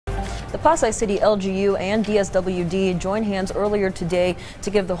The Pasay City LGU and DSWD joined hands earlier today to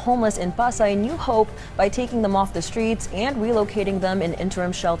give the homeless in Pasay new hope by taking them off the streets and relocating them in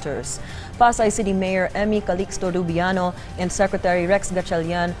interim shelters. Pasay City Mayor Emmy Calixto Rubiano and Secretary Rex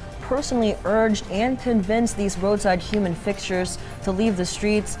Gatchalian personally urged and convinced these roadside human fixtures to leave the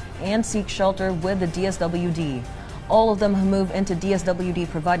streets and seek shelter with the DSWD. All of them who move into DSWD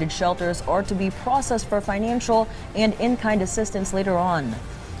provided shelters are to be processed for financial and in-kind assistance later on.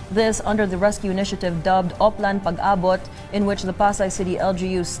 This under the rescue initiative dubbed Oplan Pag-abot, in which the Pasay City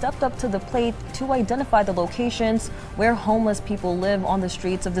LGU stepped up to the plate to identify the locations where homeless people live on the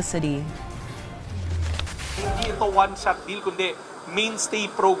streets of the city. Hindi ito one-shot deal, kundi mainstay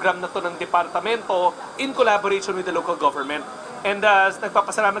program na to ng departamento in collaboration with the local government. And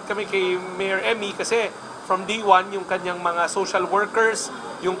nagpapasalamat kami kay Mayor Emmy kasi from day one, yung kanyang mga social workers,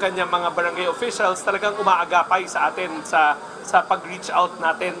 yung kanyang mga barangay officials talagang umaagapay sa atin sa pag-reach out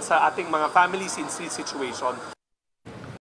natin sa ating mga families in street situation.